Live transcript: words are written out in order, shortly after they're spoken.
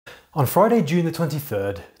On Friday, June the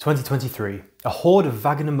 23rd, 2023, a horde of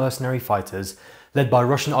Wagner mercenary fighters, led by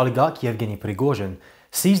Russian oligarch Yevgeny Prigozhin,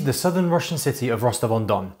 seized the southern Russian city of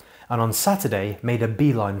Rostov-on-Don, and on Saturday made a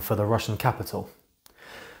beeline for the Russian capital.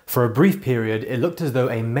 For a brief period, it looked as though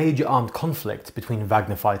a major armed conflict between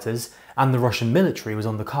Wagner fighters and the Russian military was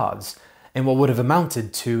on the cards, in what would have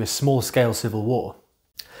amounted to a small-scale civil war.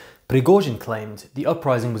 Prigozhin claimed the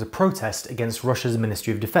uprising was a protest against Russia's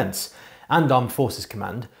Ministry of Defense and Armed Forces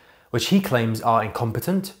Command, which he claims are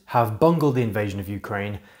incompetent, have bungled the invasion of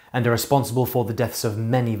Ukraine, and are responsible for the deaths of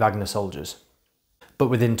many Wagner soldiers. But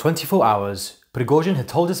within 24 hours, Prigozhin had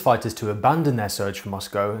told his fighters to abandon their search for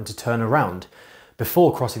Moscow and to turn around,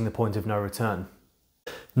 before crossing the point of no return.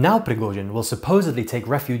 Now Prigozhin will supposedly take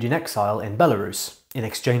refuge in exile in Belarus, in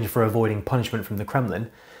exchange for avoiding punishment from the Kremlin,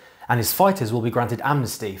 and his fighters will be granted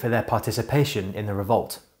amnesty for their participation in the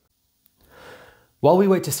revolt. While we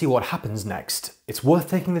wait to see what happens next, it's worth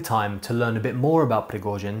taking the time to learn a bit more about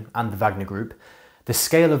Prigozhin and the Wagner Group, the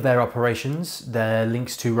scale of their operations, their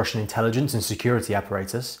links to Russian intelligence and security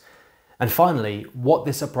apparatus, and finally, what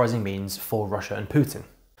this uprising means for Russia and Putin.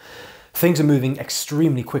 Things are moving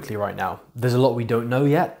extremely quickly right now. There's a lot we don't know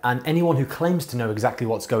yet, and anyone who claims to know exactly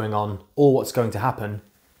what's going on or what's going to happen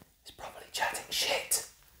is probably chatting shit.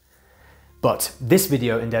 But this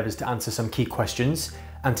video endeavours to answer some key questions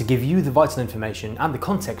and to give you the vital information and the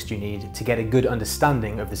context you need to get a good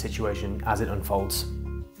understanding of the situation as it unfolds.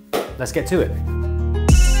 Let's get to it.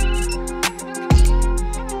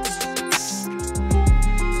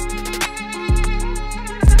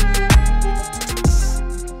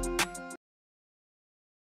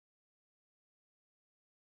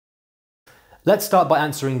 Let's start by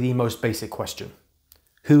answering the most basic question.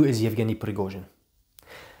 Who is Yevgeny Prigozhin?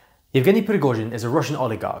 Yevgeny Prigozhin is a Russian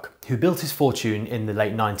oligarch who built his fortune in the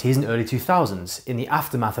late 90s and early 2000s in the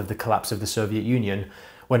aftermath of the collapse of the Soviet Union,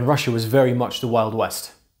 when Russia was very much the Wild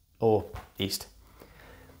West, or East.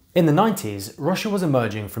 In the 90s, Russia was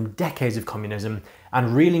emerging from decades of communism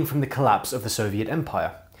and reeling from the collapse of the Soviet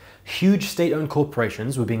Empire. Huge state-owned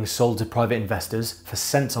corporations were being sold to private investors for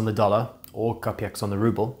cents on the dollar, or kopyeks on the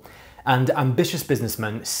ruble, and ambitious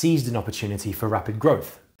businessmen seized an opportunity for rapid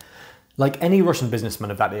growth. Like any Russian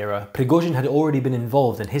businessman of that era, Prigozhin had already been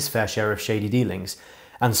involved in his fair share of shady dealings,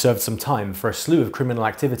 and served some time for a slew of criminal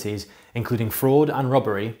activities, including fraud and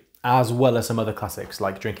robbery, as well as some other classics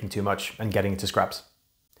like drinking too much and getting into scraps.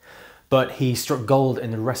 But he struck gold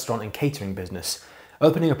in the restaurant and catering business,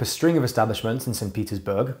 opening up a string of establishments in St.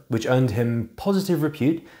 Petersburg, which earned him positive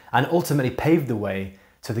repute and ultimately paved the way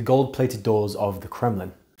to the gold-plated doors of the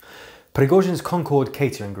Kremlin. Prigozhin's Concord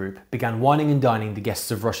catering group began wining and dining the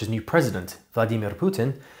guests of Russia's new president, Vladimir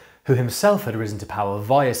Putin, who himself had risen to power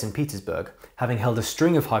via St. Petersburg, having held a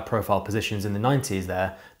string of high-profile positions in the 90s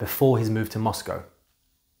there before his move to Moscow.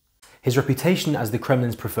 His reputation as the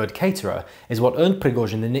Kremlin's preferred caterer is what earned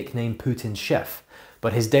Prigozhin the nickname Putin's chef,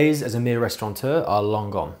 but his days as a mere restaurateur are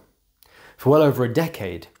long gone. For well over a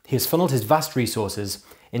decade, he has funneled his vast resources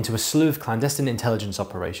into a slew of clandestine intelligence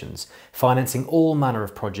operations, financing all manner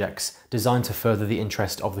of projects designed to further the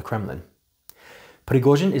interest of the Kremlin.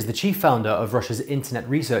 Prigozhin is the chief founder of Russia's Internet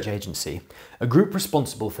Research Agency, a group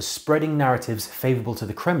responsible for spreading narratives favourable to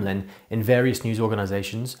the Kremlin in various news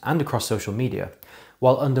organisations and across social media,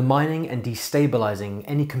 while undermining and destabilising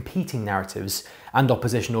any competing narratives and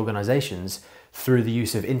opposition organisations through the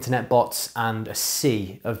use of internet bots and a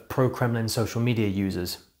sea of pro-Kremlin social media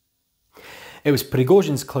users. It was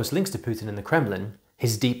Prigozhin's close links to Putin and the Kremlin,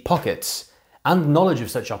 his deep pockets, and knowledge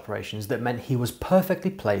of such operations that meant he was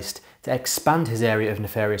perfectly placed to expand his area of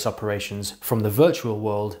nefarious operations from the virtual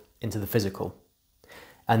world into the physical.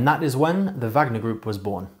 And that is when the Wagner Group was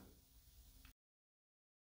born.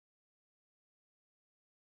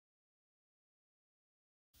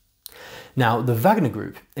 Now, the Wagner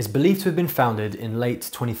Group is believed to have been founded in late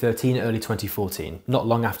 2013, early 2014, not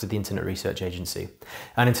long after the Internet Research Agency,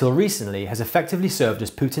 and until recently has effectively served as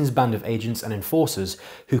Putin's band of agents and enforcers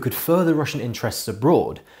who could further Russian interests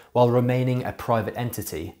abroad while remaining a private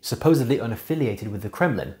entity, supposedly unaffiliated with the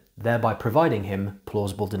Kremlin, thereby providing him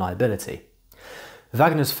plausible deniability.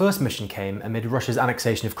 Wagner's first mission came amid Russia's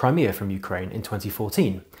annexation of Crimea from Ukraine in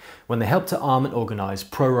 2014, when they helped to arm and organise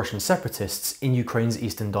pro-Russian separatists in Ukraine's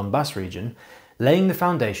eastern Donbass region, laying the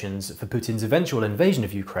foundations for Putin's eventual invasion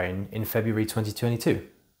of Ukraine in February 2022.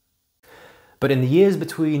 But in the years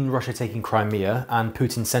between Russia taking Crimea and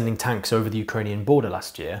Putin sending tanks over the Ukrainian border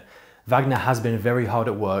last year, Wagner has been very hard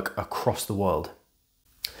at work across the world.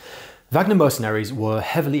 Wagner mercenaries were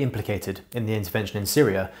heavily implicated in the intervention in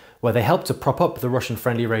Syria, where they helped to prop up the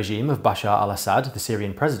Russian-friendly regime of Bashar al-Assad, the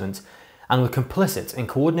Syrian president, and were complicit in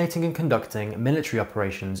coordinating and conducting military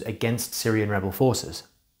operations against Syrian rebel forces.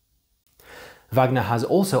 Wagner has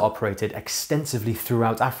also operated extensively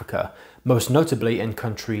throughout Africa, most notably in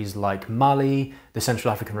countries like Mali, the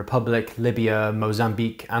Central African Republic, Libya,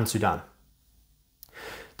 Mozambique, and Sudan.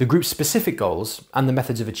 The group's specific goals and the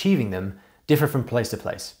methods of achieving them differ from place to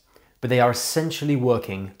place, but they are essentially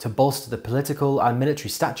working to bolster the political and military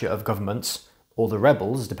stature of governments, or the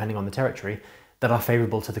rebels, depending on the territory, that are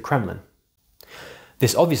favourable to the Kremlin.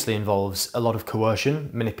 This obviously involves a lot of coercion,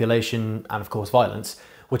 manipulation, and of course violence,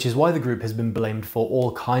 which is why the group has been blamed for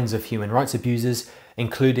all kinds of human rights abuses,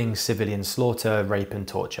 including civilian slaughter, rape and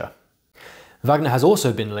torture. Wagner has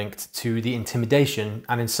also been linked to the intimidation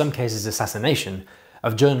and in some cases assassination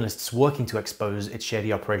of journalists working to expose its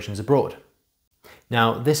shady operations abroad.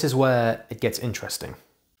 Now, this is where it gets interesting.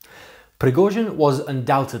 Prigozhin was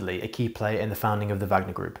undoubtedly a key player in the founding of the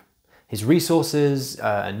Wagner Group. His resources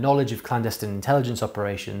and knowledge of clandestine intelligence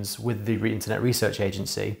operations with the Internet Research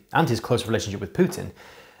Agency and his close relationship with Putin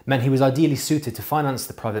meant he was ideally suited to finance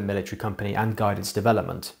the private military company and guide its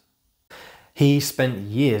development. He spent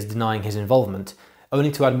years denying his involvement,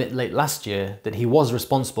 only to admit late last year that he was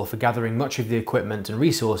responsible for gathering much of the equipment and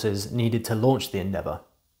resources needed to launch the endeavour.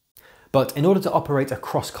 But in order to operate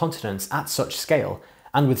across continents at such scale,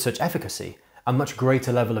 and with such efficacy, a much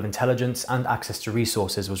greater level of intelligence and access to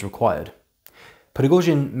resources was required.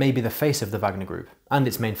 Prigozhin may be the face of the Wagner Group and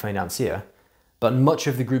its main financier, but much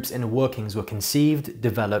of the group's inner workings were conceived,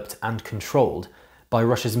 developed and controlled by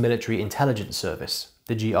Russia's military intelligence service,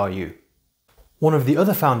 the GRU. One of the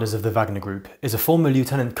other founders of the Wagner Group is a former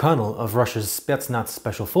lieutenant colonel of Russia's Spetsnaz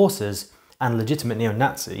special forces and legitimate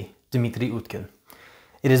neo-Nazi, Dmitry Utkin.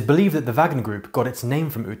 It is believed that the Wagner Group got its name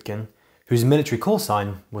from Utkin, whose military call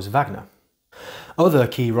sign was Wagner. Other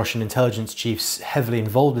key Russian intelligence chiefs heavily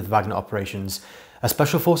involved with Wagner operations are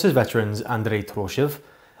Special Forces veterans Andrei Troshev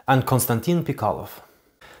and Konstantin Pikalov.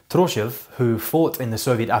 Troshev, who fought in the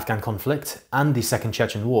Soviet-Afghan conflict and the Second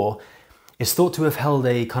Chechen War, is thought to have held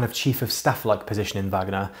a kind of chief of staff-like position in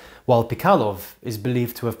Wagner, while Pikalov is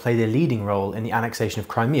believed to have played a leading role in the annexation of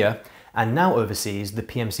Crimea and now oversees the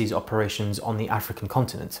PMC's operations on the African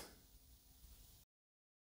continent.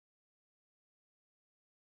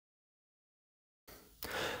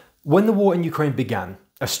 When the war in Ukraine began,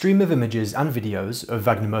 a stream of images and videos of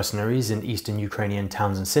Wagner mercenaries in eastern Ukrainian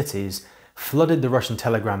towns and cities flooded the Russian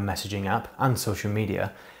Telegram messaging app and social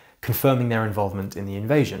media, confirming their involvement in the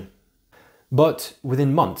invasion. But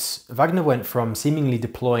within months, Wagner went from seemingly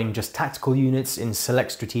deploying just tactical units in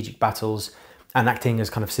select strategic battles and acting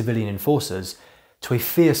as kind of civilian enforcers to a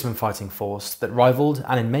fearsome fighting force that rivaled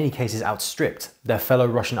and in many cases outstripped their fellow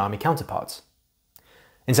Russian army counterparts.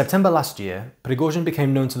 In September last year, Prigozhin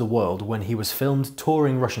became known to the world when he was filmed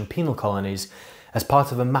touring Russian penal colonies as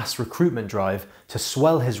part of a mass recruitment drive to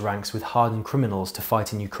swell his ranks with hardened criminals to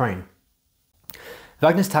fight in Ukraine.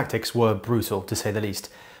 Wagner's tactics were brutal, to say the least,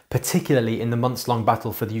 particularly in the months-long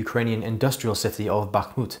battle for the Ukrainian industrial city of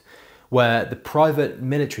Bakhmut, where the private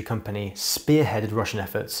military company spearheaded Russian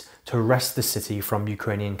efforts to wrest the city from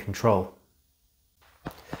Ukrainian control.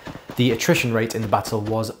 The attrition rate in the battle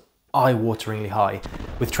was eye-wateringly high,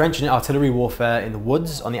 with trench and artillery warfare in the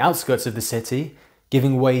woods on the outskirts of the city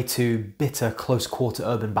giving way to bitter close-quarter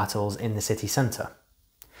urban battles in the city centre.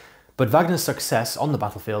 But Wagner's success on the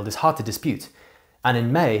battlefield is hard to dispute, and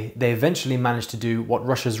in May they eventually managed to do what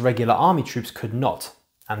Russia's regular army troops could not,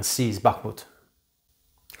 and seize Bakhmut.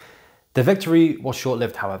 The victory was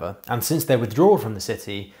short-lived, however, and since their withdrawal from the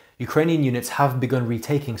city, Ukrainian units have begun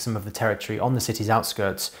retaking some of the territory on the city's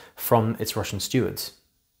outskirts from its Russian stewards.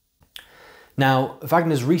 Now,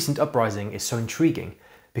 Wagner's recent uprising is so intriguing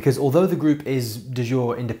because although the group is de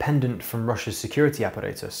jure independent from Russia's security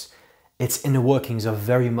apparatus, its inner workings are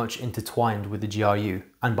very much intertwined with the GRU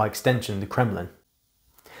and by extension the Kremlin.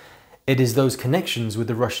 It is those connections with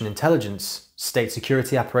the Russian intelligence, state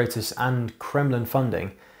security apparatus and Kremlin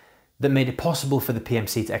funding that made it possible for the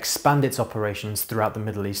PMC to expand its operations throughout the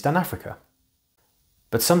Middle East and Africa.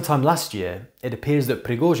 But sometime last year, it appears that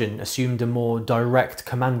Prigozhin assumed a more direct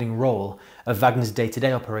commanding role of Wagner's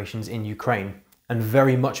day-to-day operations in Ukraine and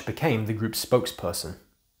very much became the group's spokesperson.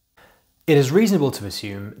 It is reasonable to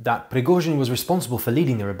assume that Prigozhin was responsible for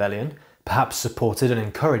leading the rebellion, perhaps supported and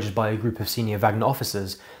encouraged by a group of senior Wagner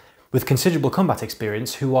officers with considerable combat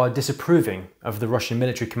experience who are disapproving of the Russian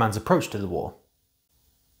military command's approach to the war.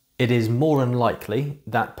 It is more unlikely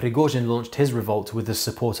that Prigozhin launched his revolt with the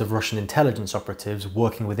support of Russian intelligence operatives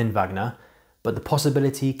working within Wagner, but the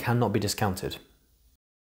possibility cannot be discounted.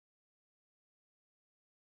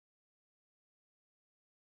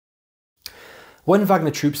 When Wagner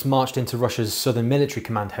troops marched into Russia's Southern Military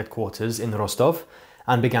Command headquarters in Rostov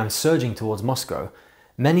and began surging towards Moscow,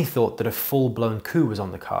 many thought that a full-blown coup was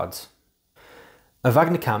on the cards. A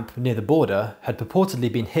Wagner camp near the border had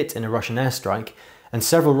purportedly been hit in a Russian airstrike, and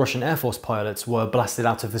several Russian Air Force pilots were blasted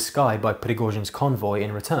out of the sky by Prigozhin's convoy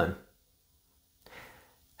in return.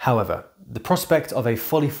 However, the prospect of a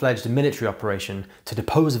fully fledged military operation to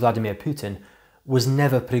depose Vladimir Putin was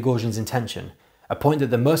never Prigozhin's intention, a point that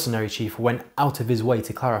the mercenary chief went out of his way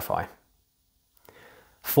to clarify.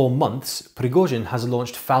 For months, Prigozhin has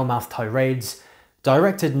launched foul-mouthed tirades,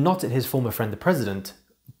 directed not at his former friend the president,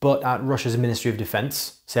 but at Russia's Ministry of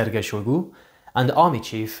Defense, Sergei Shoigu, and Army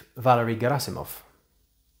Chief Valery Gerasimov.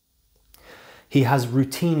 He has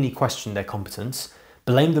routinely questioned their competence,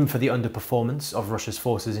 blamed them for the underperformance of Russia's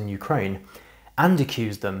forces in Ukraine, and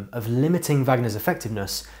accused them of limiting Wagner's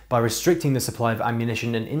effectiveness by restricting the supply of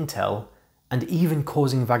ammunition and intel, and even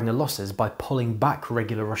causing Wagner losses by pulling back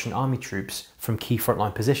regular Russian army troops from key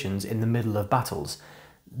frontline positions in the middle of battles,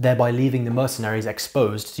 thereby leaving the mercenaries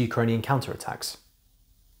exposed to Ukrainian counterattacks.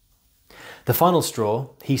 The final straw,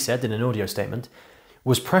 he said in an audio statement,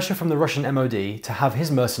 was pressure from the Russian MOD to have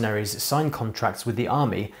his mercenaries sign contracts with the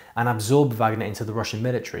army and absorb Wagner into the Russian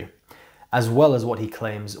military, as well as what he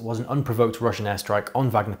claims was an unprovoked Russian airstrike on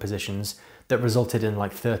Wagner positions that resulted in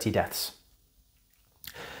like 30 deaths.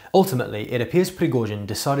 Ultimately, it appears Prigozhin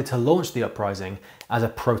decided to launch the uprising as a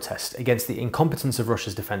protest against the incompetence of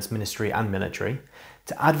Russia's defense ministry and military,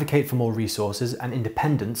 to advocate for more resources and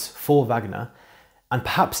independence for Wagner, and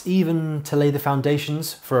perhaps even to lay the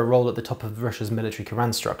foundations for a role at the top of Russia's military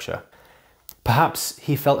command structure. Perhaps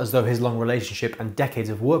he felt as though his long relationship and decades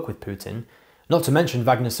of work with Putin, not to mention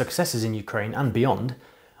Wagner's successes in Ukraine and beyond,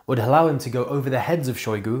 would allow him to go over the heads of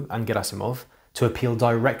Shoigu and Gerasimov to appeal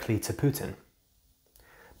directly to Putin.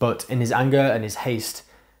 But in his anger and his haste,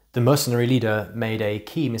 the mercenary leader made a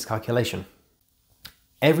key miscalculation.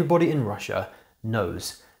 Everybody in Russia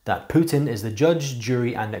knows that Putin is the judge,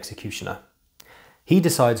 jury, and executioner. He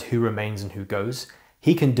decides who remains and who goes.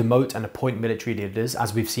 He can demote and appoint military leaders,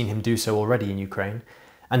 as we've seen him do so already in Ukraine,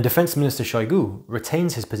 and Defense Minister Shoigu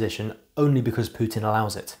retains his position only because Putin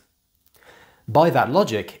allows it. By that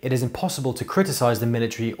logic, it is impossible to criticize the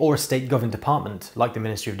military or a state-governed department like the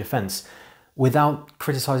Ministry of Defense without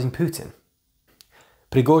criticizing Putin.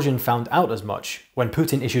 Prigozhin found out as much when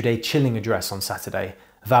Putin issued a chilling address on Saturday,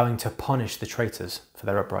 vowing to punish the traitors for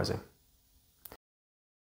their uprising.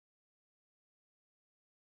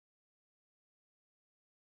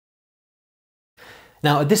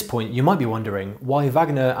 Now, at this point, you might be wondering why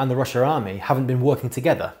Wagner and the Russian army haven't been working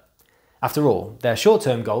together. After all, their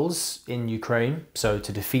short-term goals in Ukraine, so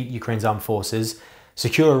to defeat Ukraine's armed forces,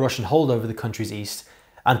 secure a Russian hold over the country's east,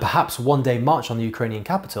 and perhaps one day march on the Ukrainian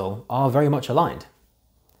capital, are very much aligned.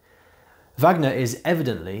 Wagner is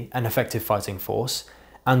evidently an effective fighting force,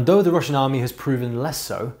 and though the Russian army has proven less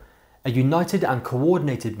so, a united and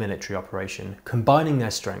coordinated military operation combining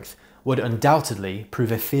their strength would undoubtedly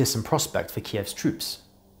prove a fearsome prospect for Kiev's troops.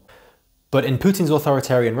 But in Putin's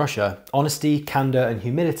authoritarian Russia, honesty, candour and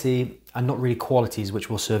humility are not really qualities which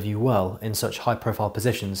will serve you well in such high-profile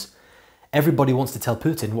positions. Everybody wants to tell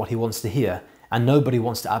Putin what he wants to hear, and nobody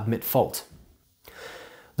wants to admit fault.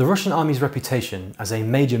 The Russian army's reputation as a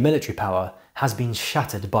major military power has been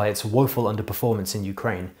shattered by its woeful underperformance in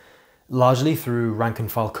Ukraine, largely through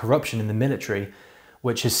rank-and-file corruption in the military,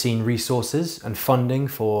 which has seen resources and funding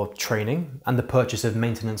for training and the purchase of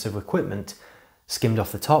maintenance of equipment skimmed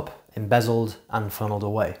off the top, embezzled and funneled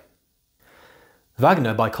away.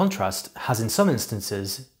 Wagner, by contrast, has in some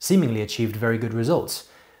instances seemingly achieved very good results,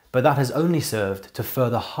 but that has only served to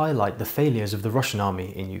further highlight the failures of the Russian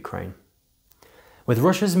army in Ukraine. With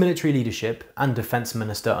Russia's military leadership and defense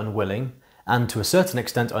minister unwilling, and to a certain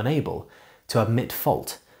extent unable, to admit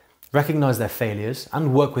fault, recognize their failures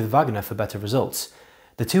and work with Wagner for better results,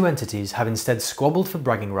 the two entities have instead squabbled for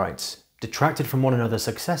bragging rights, detracted from one another's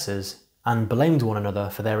successes, and blamed one another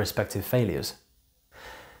for their respective failures.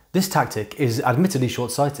 This tactic is admittedly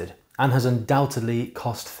short-sighted and has undoubtedly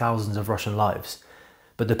cost thousands of Russian lives,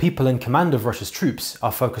 but the people in command of Russia's troops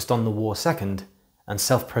are focused on the war second and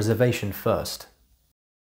self-preservation first.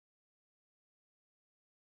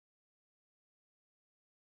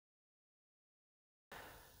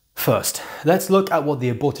 First, let's look at what the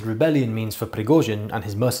aborted rebellion means for Prigozhin and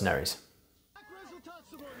his mercenaries.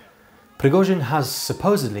 Prigozhin has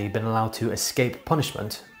supposedly been allowed to escape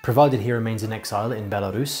punishment, provided he remains in exile in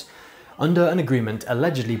Belarus, under an agreement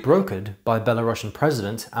allegedly brokered by Belarusian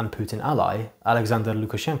president and Putin ally Alexander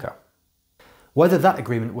Lukashenko. Whether that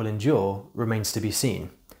agreement will endure remains to be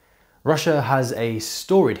seen. Russia has a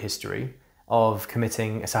storied history of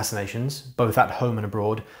committing assassinations, both at home and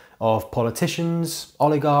abroad, of politicians,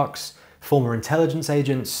 oligarchs, former intelligence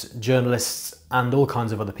agents, journalists, and all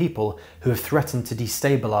kinds of other people who have threatened to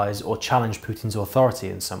destabilise or challenge Putin's authority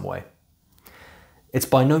in some way. It's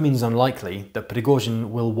by no means unlikely that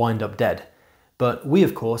Prigozhin will wind up dead, but we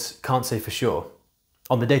of course can't say for sure.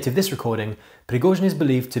 On the date of this recording, Prigozhin is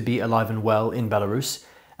believed to be alive and well in Belarus,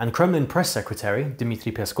 and Kremlin press secretary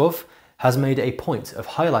Dmitry Peskov has made a point of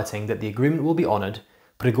highlighting that the agreement will be honoured,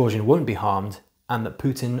 Prigozhin won't be harmed, and that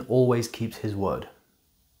Putin always keeps his word.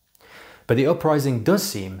 But the uprising does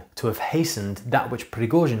seem to have hastened that which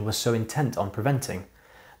Prigozhin was so intent on preventing,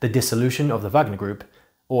 the dissolution of the Wagner Group,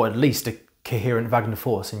 or at least a coherent Wagner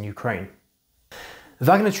force in Ukraine.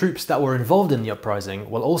 Wagner troops that were involved in the uprising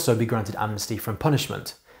will also be granted amnesty from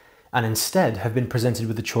punishment, and instead have been presented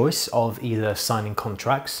with the choice of either signing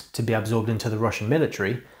contracts to be absorbed into the Russian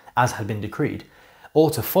military, as had been decreed, or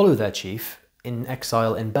to follow their chief in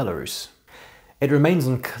exile in Belarus. It remains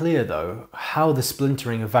unclear, though, how the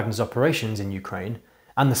splintering of Wagner's operations in Ukraine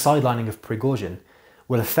and the sidelining of Prigozhin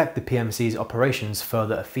will affect the PMC's operations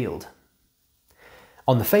further afield.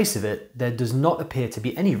 On the face of it, there does not appear to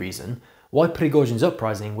be any reason why Prigozhin's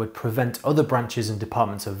uprising would prevent other branches and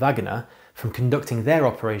departments of Wagner from conducting their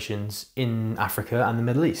operations in Africa and the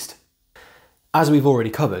Middle East. As we've already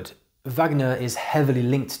covered, Wagner is heavily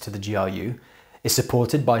linked to the GRU, is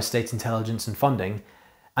supported by state intelligence and funding,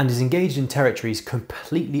 and is engaged in territories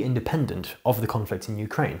completely independent of the conflict in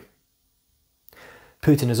Ukraine.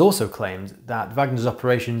 Putin has also claimed that Wagner's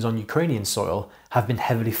operations on Ukrainian soil have been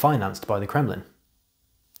heavily financed by the Kremlin.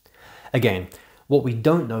 Again, what we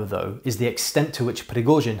don't know though is the extent to which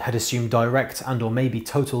Prigozhin had assumed direct and or maybe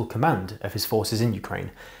total command of his forces in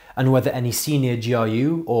Ukraine, and whether any senior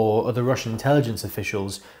GRU or other Russian intelligence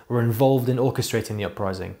officials were involved in orchestrating the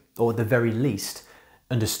uprising, or at the very least,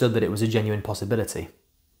 understood that it was a genuine possibility.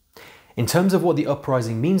 In terms of what the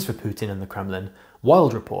uprising means for Putin and the Kremlin,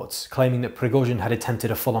 wild reports claiming that Prigozhin had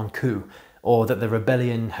attempted a full-on coup, or that the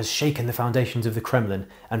rebellion has shaken the foundations of the Kremlin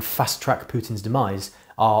and fast-tracked Putin's demise,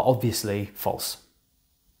 are obviously false.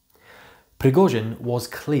 Prigozhin was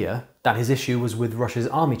clear that his issue was with Russia's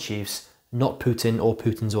army chiefs, not Putin or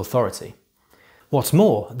Putin's authority. What's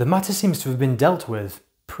more, the matter seems to have been dealt with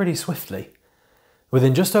pretty swiftly.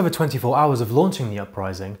 Within just over 24 hours of launching the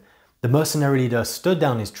uprising, the mercenary leader stood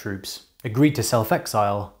down his troops, agreed to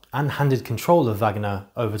self-exile, and handed control of Wagner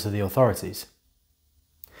over to the authorities.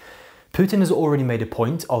 Putin has already made a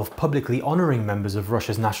point of publicly honouring members of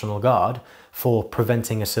Russia's National Guard for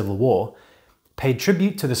preventing a civil war, paid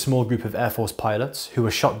tribute to the small group of Air Force pilots who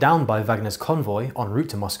were shot down by Wagner's convoy en route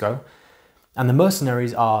to Moscow, and the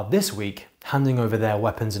mercenaries are, this week, handing over their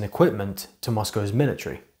weapons and equipment to Moscow's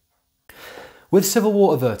military. With civil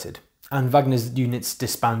war averted, and Wagner's units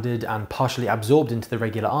disbanded and partially absorbed into the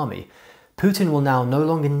regular army, Putin will now no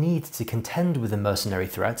longer need to contend with the mercenary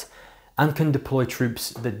threat and can deploy troops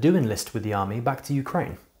that do enlist with the army back to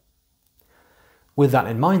Ukraine. With that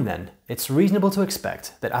in mind then, it's reasonable to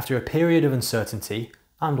expect that after a period of uncertainty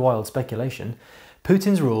and wild speculation,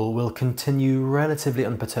 Putin's rule will continue relatively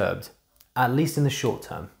unperturbed, at least in the short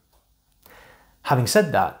term. Having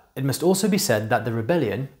said that, it must also be said that the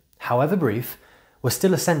rebellion, however brief, was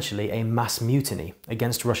still essentially a mass mutiny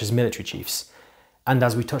against Russia's military chiefs, and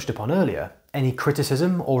as we touched upon earlier, any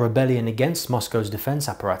criticism or rebellion against Moscow's defence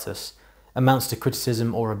apparatus amounts to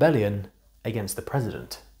criticism or rebellion against the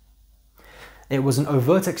president. It was an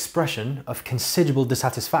overt expression of considerable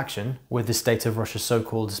dissatisfaction with the state of Russia's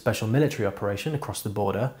so-called special military operation across the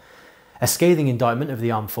border, a scathing indictment of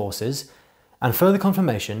the armed forces, and further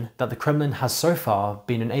confirmation that the Kremlin has so far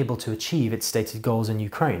been unable to achieve its stated goals in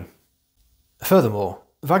Ukraine. Furthermore,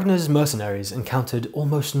 Wagner's mercenaries encountered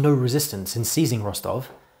almost no resistance in seizing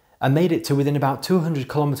Rostov and made it to within about 200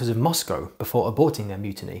 kilometers of Moscow before aborting their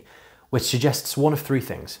mutiny, which suggests one of three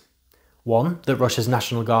things. One, that Russia's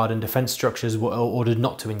National Guard and defence structures were ordered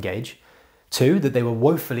not to engage. Two, that they were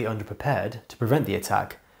woefully underprepared to prevent the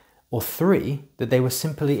attack. Or three, that they were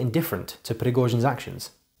simply indifferent to Prigozhin's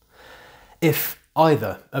actions. If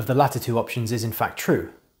either of the latter two options is in fact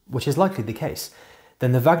true, which is likely the case,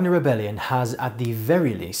 then the Wagner rebellion has at the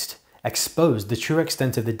very least exposed the true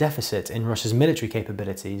extent of the deficit in Russia's military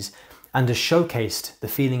capabilities and has showcased the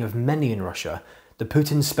feeling of many in Russia that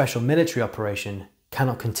Putin's special military operation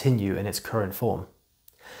cannot continue in its current form.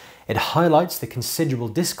 It highlights the considerable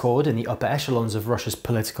discord in the upper echelons of Russia's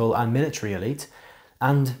political and military elite,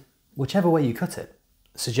 and, whichever way you cut it,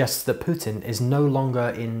 suggests that Putin is no longer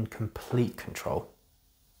in complete control.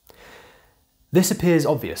 This appears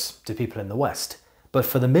obvious to people in the West, but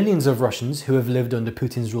for the millions of Russians who have lived under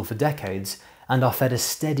Putin's rule for decades, and are fed a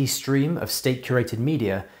steady stream of state-curated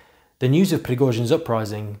media, the news of Prigozhin's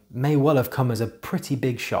uprising may well have come as a pretty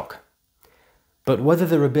big shock. But whether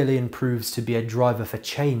the rebellion proves to be a driver for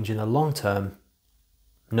change in the long term,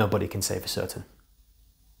 nobody can say for certain.